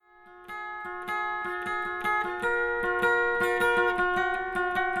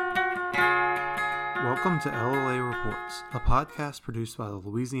Welcome to LLA Reports, a podcast produced by the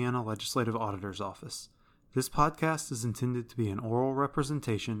Louisiana Legislative Auditor's Office. This podcast is intended to be an oral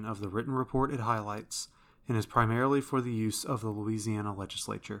representation of the written report it highlights and is primarily for the use of the Louisiana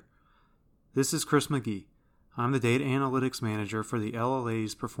Legislature. This is Chris McGee. I'm the Data Analytics Manager for the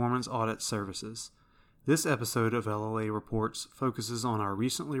LLA's Performance Audit Services. This episode of LLA Reports focuses on our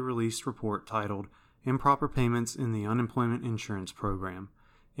recently released report titled Improper Payments in the Unemployment Insurance Program,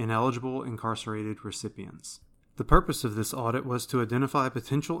 Ineligible Incarcerated Recipients. The purpose of this audit was to identify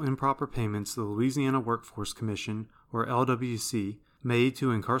potential improper payments the Louisiana Workforce Commission, or LWC, made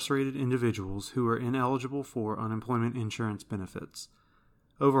to incarcerated individuals who are ineligible for unemployment insurance benefits.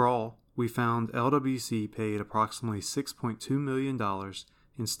 Overall, we found LWC paid approximately $6.2 million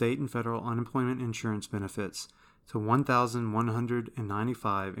in state and federal unemployment insurance benefits to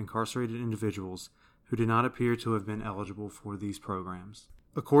 1,195 incarcerated individuals who did not appear to have been eligible for these programs.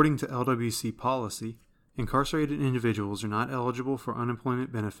 According to LWC policy, incarcerated individuals are not eligible for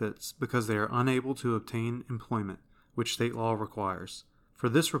unemployment benefits because they are unable to obtain employment, which state law requires. For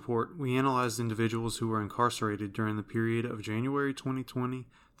this report, we analyzed individuals who were incarcerated during the period of January 2020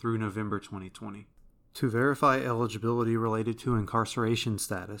 through November 2020. To verify eligibility related to incarceration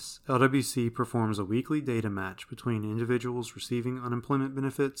status, LWC performs a weekly data match between individuals receiving unemployment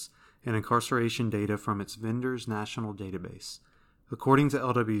benefits and incarceration data from its vendor's national database. According to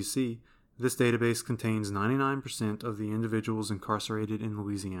LWC, this database contains 99% of the individuals incarcerated in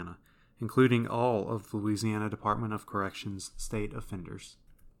Louisiana, including all of the Louisiana Department of Corrections state offenders.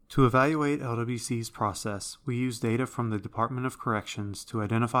 To evaluate LWC's process, we use data from the Department of Corrections to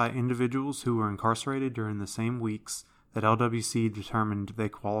identify individuals who were incarcerated during the same weeks that LWC determined they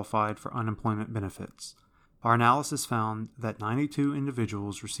qualified for unemployment benefits. Our analysis found that 92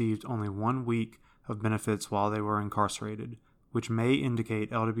 individuals received only 1 week of benefits while they were incarcerated, which may indicate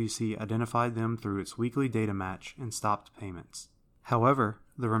LWC identified them through its weekly data match and stopped payments. However,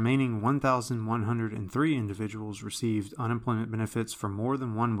 the remaining 1,103 individuals received unemployment benefits for more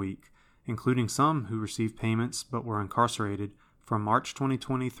than 1 week, including some who received payments but were incarcerated from March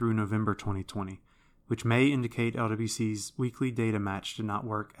 2020 through November 2020, which may indicate LWC's weekly data match did not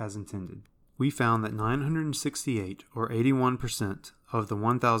work as intended. We found that 968, or 81%, of the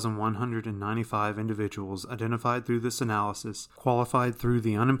 1,195 individuals identified through this analysis qualified through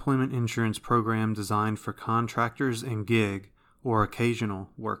the unemployment insurance program designed for contractors and gig, or occasional,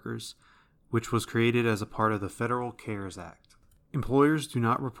 workers, which was created as a part of the Federal CARES Act. Employers do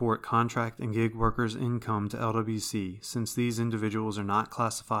not report contract and gig workers' income to LWC since these individuals are not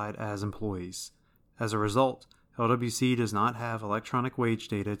classified as employees. As a result, LWC does not have electronic wage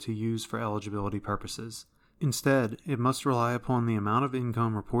data to use for eligibility purposes. Instead, it must rely upon the amount of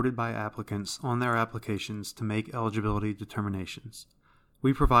income reported by applicants on their applications to make eligibility determinations.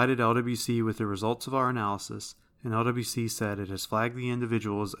 We provided LWC with the results of our analysis, and LWC said it has flagged the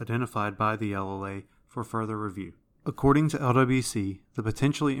individuals identified by the LLA for further review. According to LWC, the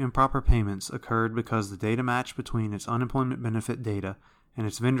potentially improper payments occurred because the data match between its unemployment benefit data and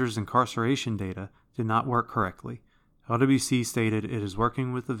its vendor's incarceration data did not work correctly. LWC stated it is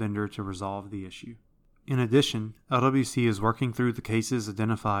working with the vendor to resolve the issue. In addition, LWC is working through the cases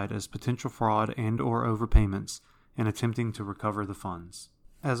identified as potential fraud and/or overpayments and attempting to recover the funds.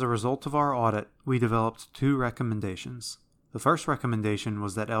 As a result of our audit, we developed 2 recommendations. The first recommendation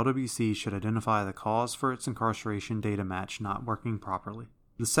was that LWC should identify the cause for its incarceration data match not working properly.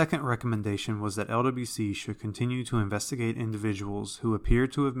 The second recommendation was that LWC should continue to investigate individuals who appear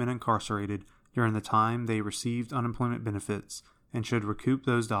to have been incarcerated during the time they received unemployment benefits and should recoup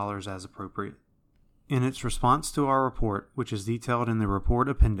those dollars as appropriate. In its response to our report, which is detailed in the report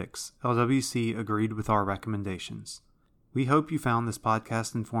appendix, LWC agreed with our recommendations. We hope you found this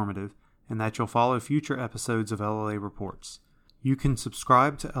podcast informative and that you'll follow future episodes of LLA Reports. You can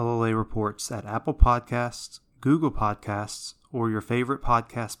subscribe to LLA Reports at Apple Podcasts, Google Podcasts, or your favorite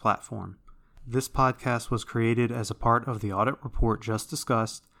podcast platform. This podcast was created as a part of the audit report just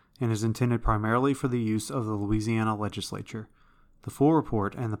discussed and is intended primarily for the use of the Louisiana Legislature. The full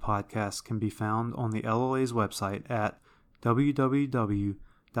report and the podcast can be found on the LLA's website at www.lla.la.gov.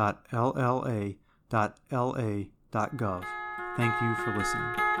 Thank you for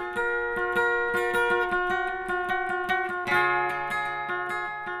listening.